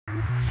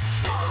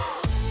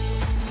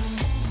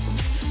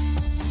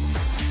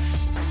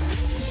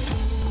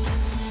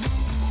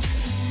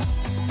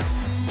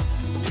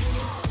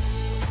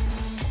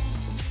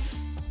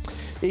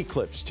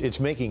Eclipsed. It's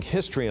making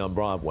history on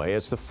Broadway.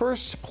 It's the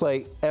first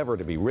play ever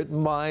to be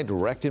written by,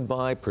 directed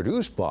by,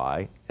 produced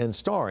by, and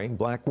starring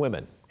black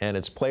women. And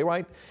its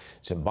playwright,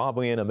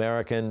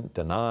 Zimbabwean-American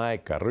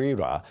Danai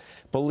Gurira,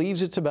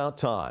 believes it's about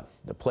time.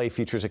 The play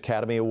features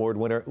Academy Award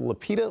winner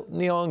Lupita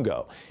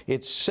Nyong'o.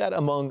 It's set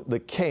among the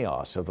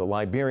chaos of the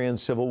Liberian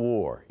Civil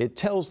War. It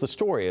tells the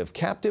story of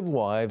captive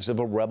wives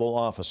of a rebel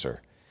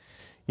officer.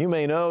 You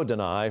may know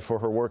Danai for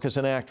her work as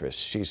an actress.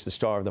 She's the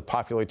star of the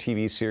popular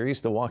TV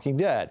series The Walking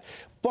Dead,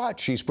 but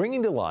she's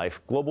bringing to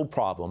life global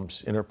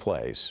problems in her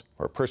plays.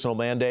 Her personal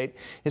mandate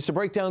is to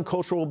break down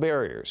cultural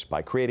barriers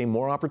by creating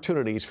more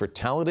opportunities for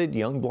talented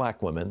young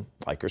black women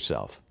like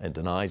herself. And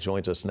Danai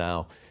joins us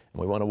now,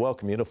 and we want to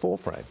welcome you to Full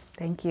Frame.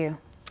 Thank you.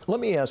 Let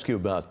me ask you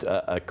about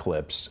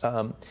Eclipsed.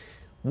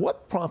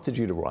 What prompted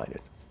you to write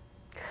it?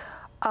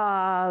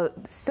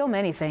 So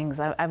many things.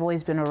 I've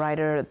always been a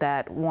writer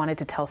that wanted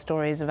to tell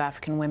stories of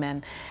African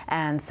women.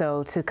 And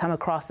so to come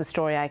across the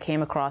story I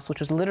came across,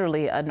 which was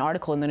literally an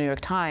article in the New York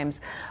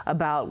Times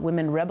about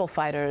women rebel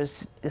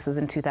fighters, this was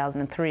in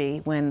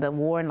 2003, when the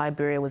war in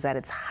Liberia was at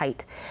its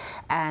height.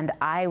 And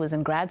I was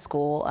in grad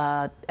school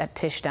at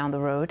Tisch down the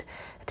road,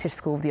 Tisch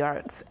School of the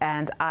Arts.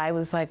 And I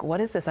was like,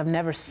 what is this? I've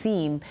never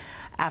seen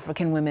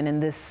African women in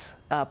this,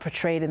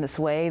 portrayed in this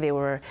way. They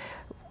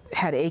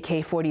had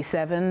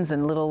AK-47s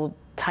and little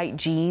tight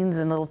jeans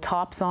and little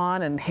tops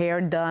on and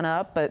hair done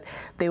up, but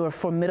they were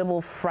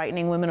formidable,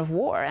 frightening women of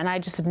war. And I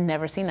just had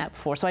never seen that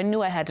before. So I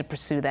knew I had to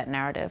pursue that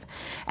narrative.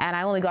 And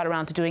I only got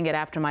around to doing it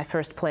after my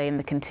first play in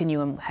the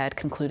Continuum had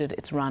concluded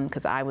its run,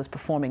 because I was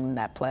performing in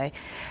that play.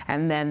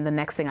 And then the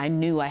next thing I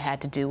knew I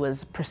had to do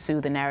was pursue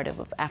the narrative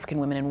of African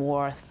women in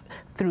war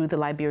through the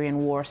Liberian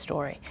War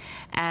story.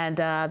 And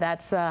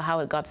that's how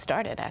it got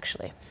started,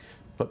 actually.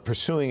 But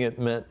pursuing it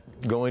meant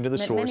going to the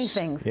source. Many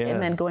things. Yeah. It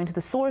meant going to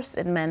the source.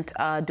 It meant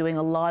doing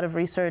a lot of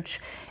research.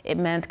 It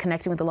meant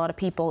connecting with a lot of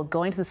people,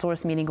 going to the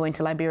source, meaning going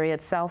to Liberia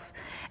itself,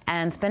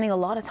 and spending a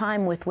lot of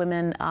time with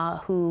women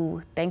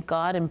who, thank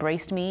God,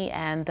 embraced me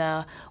and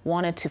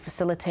wanted to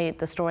facilitate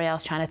the story I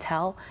was trying to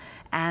tell,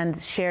 and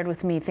shared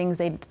with me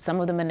things some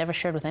of them had never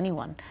shared with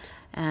anyone,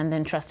 and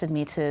entrusted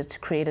me to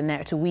create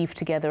to weave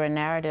together a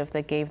narrative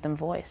that gave them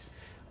voice.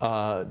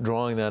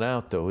 Drawing that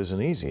out, though,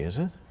 isn't easy, is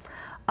it?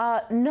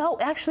 No,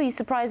 actually,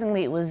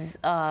 surprisingly, it was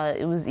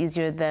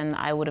easier than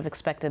I would have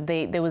expected.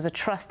 There was a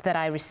trust that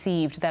I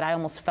received that I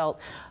almost felt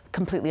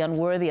completely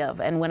unworthy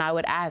of. And when I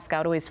would ask, I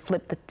would always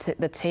flip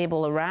the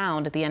table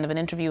around at the end of an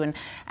interview and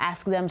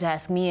ask them to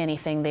ask me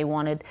anything they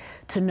wanted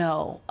to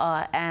know.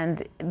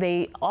 And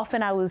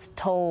often I was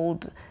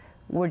told,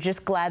 we're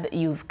just glad that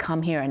you've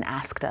come here and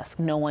asked us.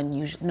 No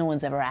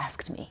one's ever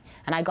asked me.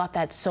 And I got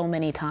that so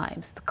many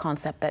times, the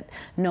concept that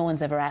no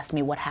one's ever asked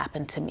me what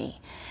happened to me.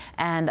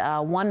 And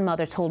one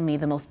mother told me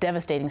the most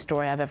devastating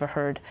story I've ever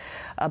heard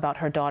about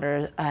her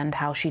daughter and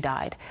how she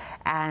died.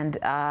 And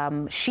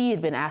she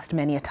had been asked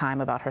many a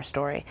time about her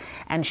story.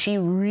 And she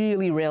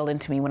really railed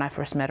into me when I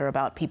first met her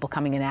about people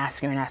coming and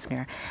asking her and asking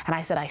her. And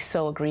I said, I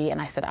so agree.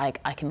 And I said,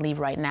 I can leave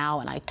right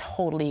now. And I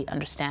totally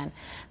understand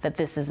that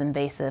this is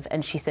invasive.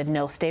 And she said,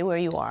 no, stay where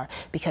you are,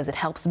 because it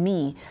helps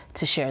me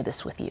to share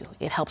this with you.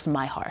 It helps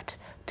my heart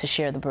to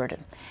share the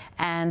burden.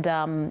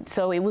 And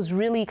so it was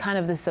really kind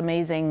of this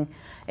amazing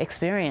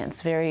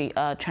experience, very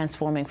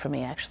transforming for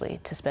me, actually,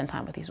 to spend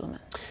time with these women.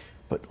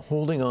 But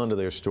holding on to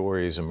their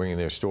stories and bringing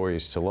their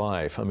stories to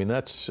life, I mean,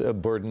 that's a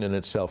burden in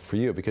itself for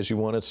you, because you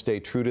want to stay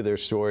true to their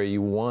story.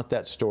 You want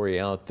that story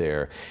out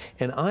there.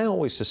 And I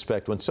always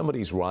suspect when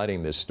somebody's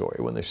writing this story,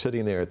 when they're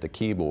sitting there at the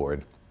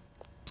keyboard,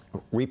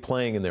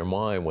 replaying in their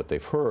mind what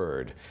they've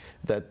heard,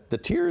 that the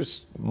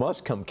tears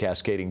must come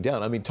cascading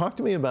down. I mean, talk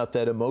to me about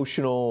that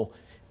emotional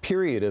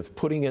period of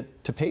putting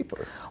it to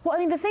paper. Well, I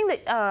mean, the thing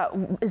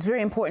that is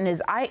very important is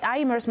I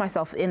immerse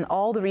myself in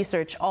all the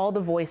research, all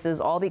the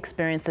voices, all the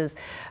experiences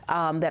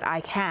that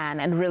I can,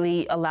 and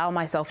really allow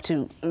myself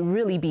to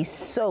really be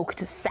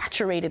soaked,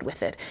 saturated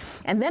with it.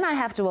 And then I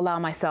have to allow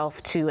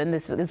myself to, and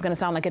this is going to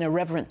sound like an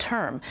irreverent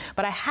term,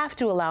 but I have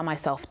to allow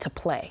myself to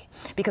play,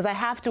 because I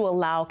have to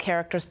allow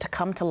characters to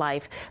come to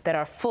life that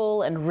are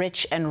full and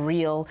rich and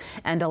real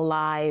and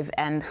alive,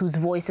 and whose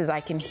voices I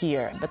can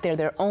hear, but they're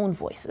their own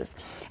voices.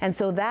 And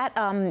so that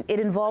it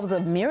involves a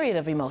myriad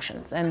of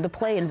emotions, and the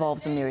play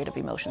involves a myriad of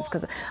emotions,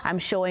 because I'm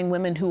showing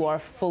women who are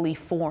fully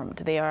formed.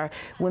 They are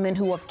women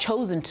who have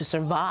chosen to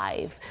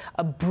survive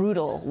a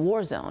brutal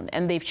war zone,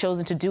 and they've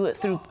chosen to do it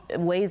through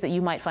ways that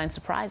you might find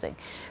surprising.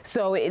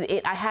 So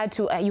you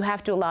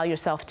have to allow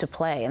yourself to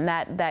play, and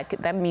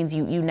that means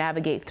you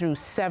navigate through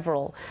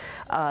several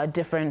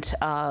different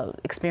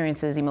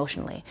experiences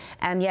emotionally.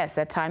 And yes,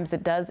 at times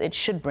it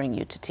should bring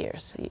you to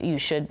tears. You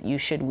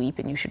should weep,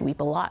 and you should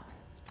weep a lot.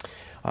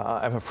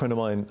 I have a friend of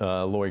mine,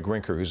 Lori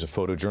Grinker, who's a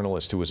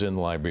photojournalist who was in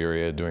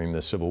Liberia during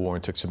the Civil War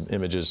and took some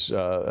images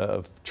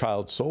of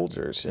child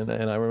soldiers. And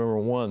I remember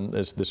one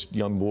as this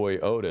young boy,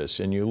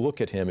 Otis, and you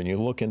look at him and you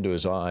look into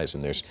his eyes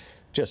and there's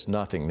just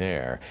nothing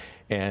there.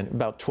 And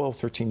about 12,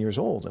 13 years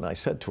old, and I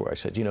said to her, I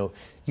said, you know,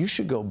 you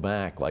should go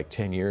back like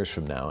 10 years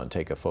from now and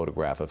take a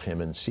photograph of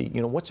him and see,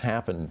 you know, what's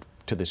happened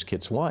to this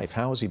kid's life?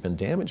 How has he been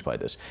damaged by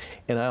this?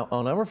 And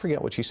I'll never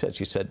forget what she said.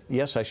 She said,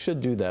 yes, I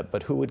should do that,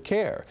 but who would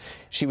care?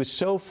 She was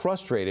so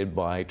frustrated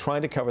by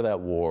trying to cover that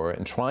war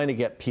and trying to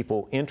get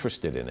people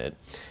interested in it.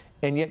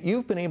 And yet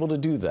you've been able to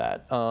do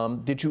that.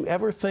 Did you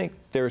ever think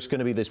there's going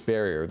to be this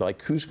barrier,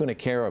 like who's going to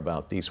care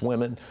about these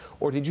women?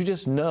 Or did you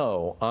just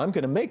know, I'm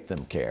going to make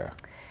them care?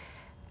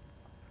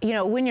 You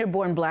know, when you're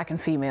born black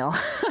and female,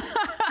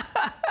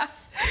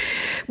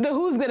 the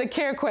who's gonna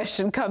care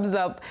question comes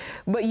up,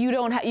 but you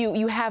don't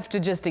you have to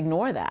just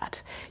ignore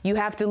that. You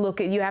have to look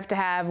at, you have to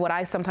have what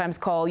I sometimes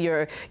call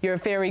your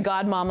fairy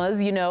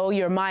godmamas, you know,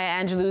 your Maya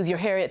Angelou's, your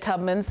Harriet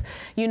Tubmans,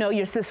 you know,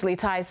 your Cicely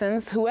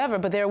Tysons, whoever,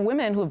 but there are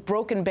women who have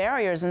broken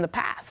barriers in the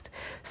past.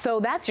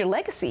 So that's your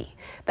legacy.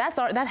 That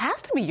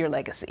has to be your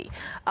legacy.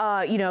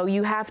 You know,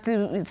 you have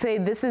to say,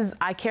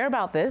 I care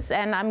about this,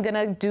 and I'm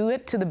gonna do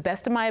it to the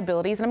best of my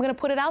abilities, and I'm gonna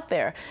put it out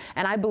there.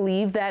 And I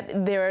believe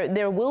that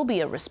there will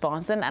be a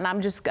response, and I'm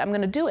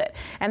going to do it.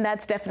 And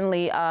that's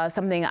definitely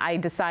something I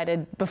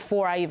decided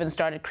before I even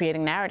started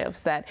creating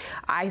narratives, that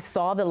I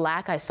saw the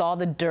lack, I saw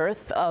the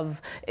dearth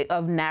of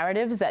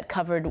narratives that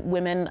covered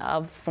women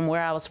from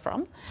where I was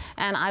from,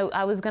 and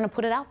I was going to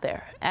put it out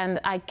there.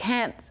 And I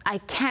can't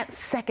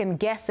second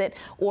guess it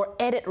or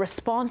edit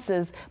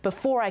responses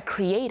before I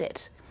create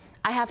it.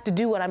 I have to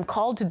do what I'm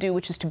called to do,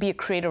 which is to be a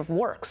creator of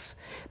works.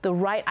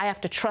 I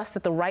have to trust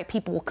that the right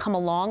people will come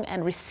along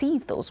and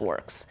receive those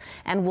works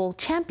and will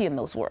champion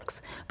those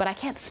works. But I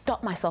can't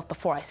stop myself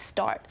before I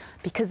start,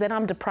 because then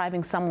I'm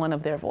depriving someone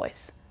of their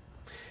voice.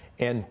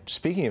 And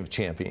speaking of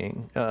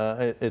championing,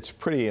 it's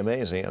pretty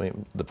amazing. I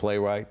mean, the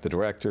playwright, the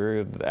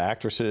director, the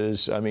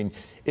actresses, I mean,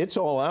 it's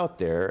all out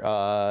there.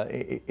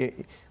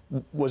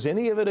 Was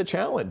any of it a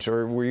challenge,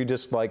 or were you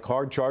just like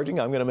hard charging,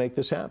 I'm going to make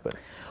this happen?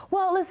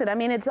 Well, listen, I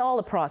mean, it's all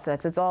a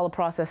process. It's all a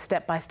process,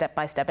 step by step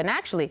by step. And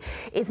actually,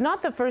 it's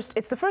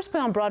the first play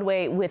on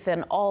Broadway with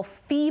an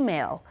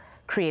all-female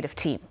creative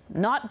team,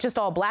 not just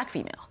all black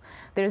female.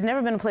 There's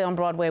never been a play on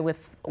Broadway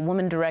with a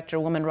woman director,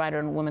 woman writer,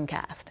 and a woman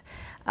cast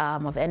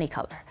of any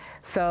color.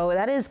 So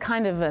that is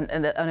kind of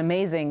an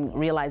amazing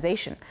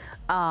realization,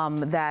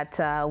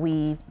 that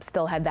we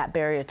still had that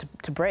barrier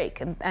to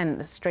break.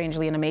 And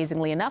strangely and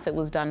amazingly enough, it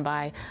was done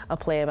by a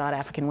play about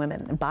African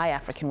women, by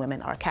African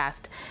women. Our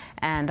cast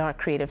and our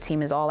creative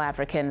team is all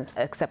African,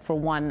 except for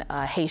one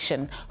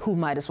Haitian who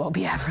might as well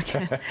be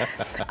African.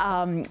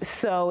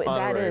 So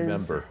Honorary that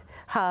is... member.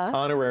 Huh?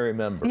 Honorary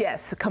member.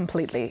 Yes,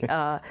 completely.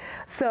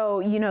 So,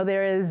 you know,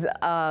 there's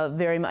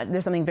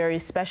something very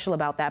special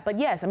about that. But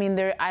yes, I mean,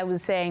 I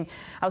was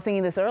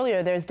thinking this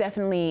earlier, there's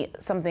definitely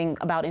something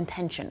about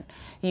intention.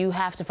 You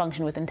have to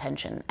function with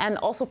intention. And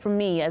also for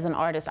me, as an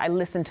artist, I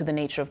listen to the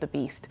nature of the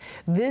beast.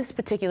 This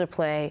particular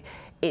play,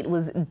 it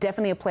was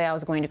definitely a play I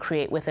was going to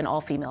create with an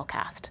all-female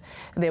cast.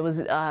 There was,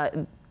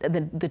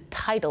 the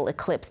title,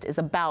 Eclipsed, is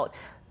about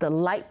the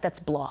light that's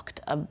blocked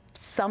of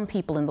some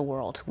people in the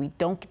world we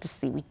don't get to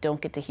see, we don't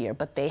get to hear,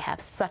 but they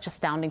have such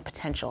astounding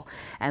potential.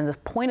 And the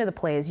point of the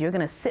play is you're going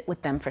to sit with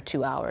them for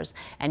 2 hours,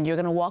 and you're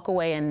going to walk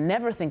away and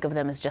never think of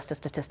them as just a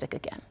statistic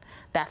again.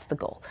 That's the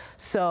goal.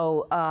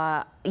 So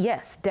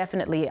yes,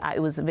 definitely, it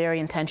was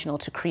very intentional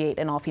to create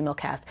an all-female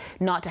cast,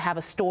 not to have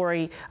a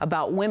story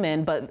about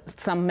women, but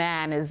some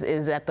man is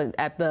at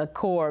the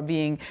core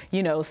being,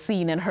 you know,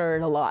 seen and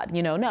heard a lot.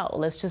 You know, no,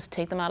 let's just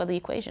take them out of the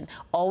equation.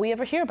 All we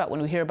ever hear about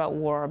when we hear about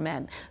war are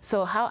men.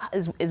 So how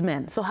is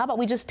men? So how about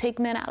we just take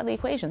men out of the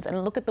equations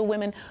and look at the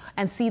women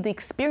and see the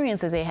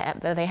experiences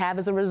that they have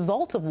as a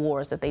result of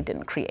wars that they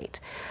didn't create.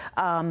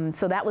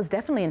 So that was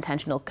definitely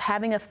intentional.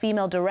 Having a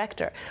female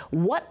director,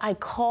 what I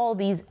call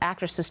these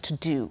actresses to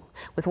do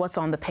with what's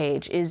on the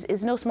page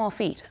is no small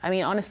feat. I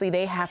mean, honestly,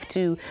 they have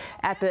to,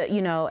 at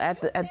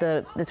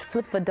the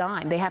flip of a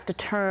dime, they have to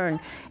turn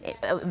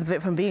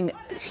from being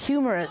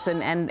humorous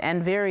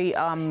and very,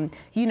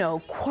 you know,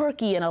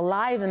 quirky and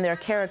alive in their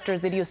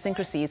characters'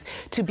 idiosyncrasies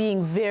to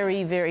being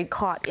very, very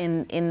caught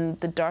in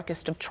the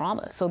darkest of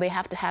trauma. So they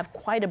have to have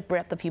quite a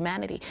breadth of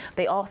humanity.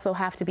 They also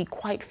have to be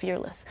quite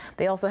fearless.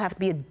 They also have to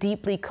be a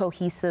deeply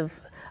cohesive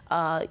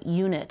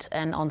unit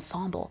and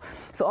ensemble.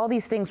 So all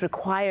these things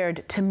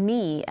required, to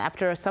me,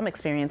 after some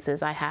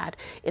experiences I had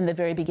in the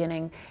very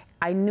beginning,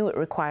 I knew it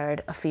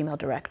required a female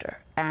director.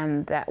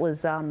 And that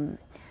was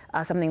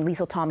something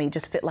Liesl Tommy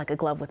just fit like a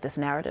glove with this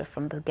narrative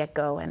from the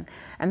get-go. And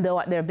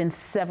though there have been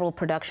several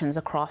productions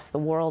across the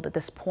world at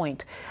this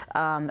point,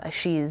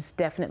 she is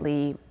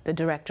definitely the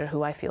director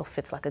who I feel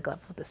fits like a glove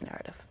with this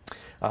narrative.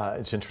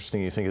 It's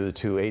interesting you think of the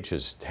two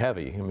H's,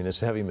 heavy. I mean,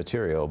 it's heavy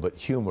material, but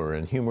humor,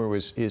 and humor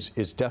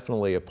is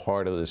definitely a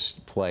part of this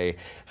play.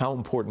 How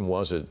important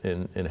was it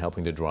in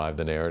helping to drive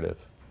the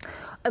narrative?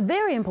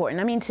 Very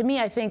important. I mean, to me,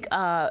 I think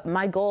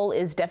my goal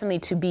is definitely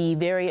to be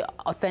very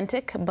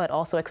authentic, but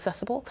also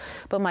accessible.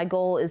 But my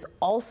goal is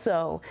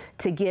also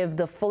to give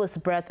the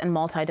fullest breadth and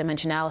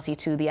multidimensionality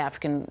to the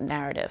African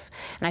narrative.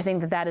 And I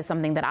think that that is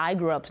something that I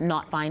grew up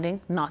not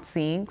finding, not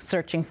seeing,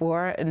 searching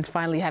for, and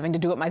finally having to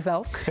do it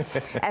myself.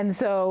 And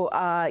so,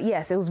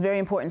 yes, it was very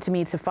important to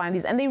me to find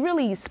these. And they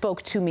really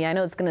spoke to me. I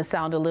know it's going to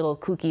sound a little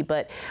kooky,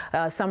 but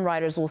some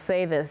writers will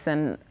say this,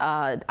 and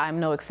I'm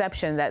no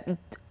exception, that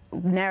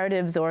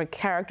narratives or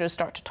characters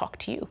start to talk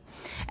to you,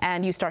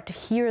 and you start to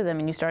hear them,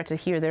 and you start to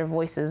hear their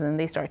voices, and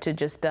they start to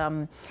just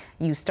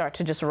you start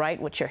to just write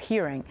what you're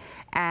hearing.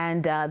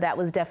 And that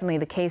was definitely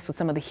the case with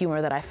some of the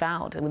humor that I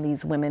found when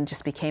these women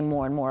just became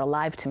more and more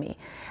alive to me.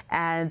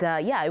 And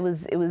yeah, it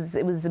was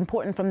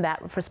important from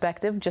that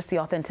perspective, just the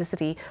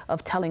authenticity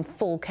of telling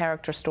full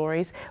character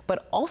stories.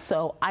 But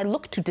also, I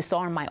look to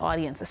disarm my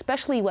audience,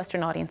 especially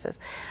Western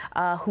audiences,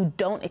 who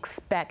don't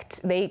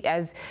expect,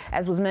 as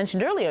was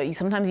mentioned earlier,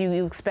 sometimes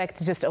you expect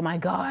just, oh my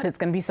God, it's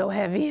going to be so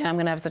heavy, and I'm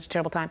going to have such a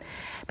terrible time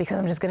because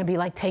I'm just going to be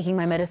like taking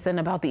my medicine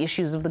about the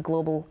issues of the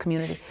global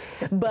community.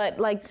 But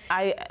like,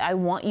 I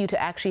want you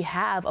to actually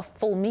have a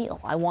full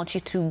meal. I want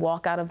you to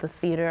walk out of the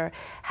theater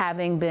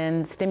having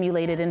been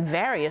stimulated in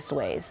various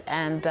ways.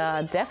 And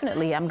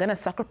definitely, I'm going to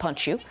sucker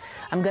punch you.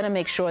 I'm going to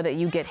make sure that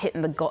you get hit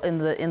in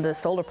the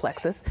solar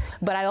plexus.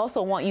 But I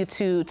also want you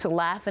to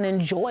laugh and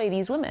enjoy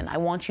these women. I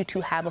want you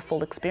to have a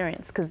full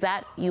experience, because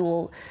that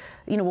will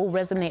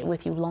resonate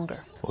with you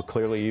longer. Well,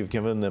 clearly you've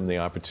given them the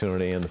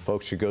opportunity, and the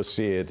folks should go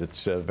see it.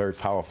 It's very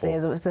powerful.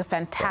 It's a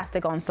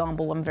fantastic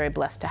ensemble. I'm very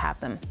blessed to have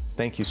them.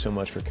 Thank you so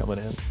much for coming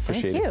in.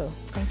 Appreciate Thank it. you.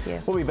 Thank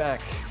you. We'll be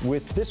back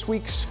with this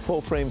week's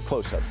Full Frame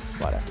Close-Up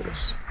right after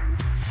this.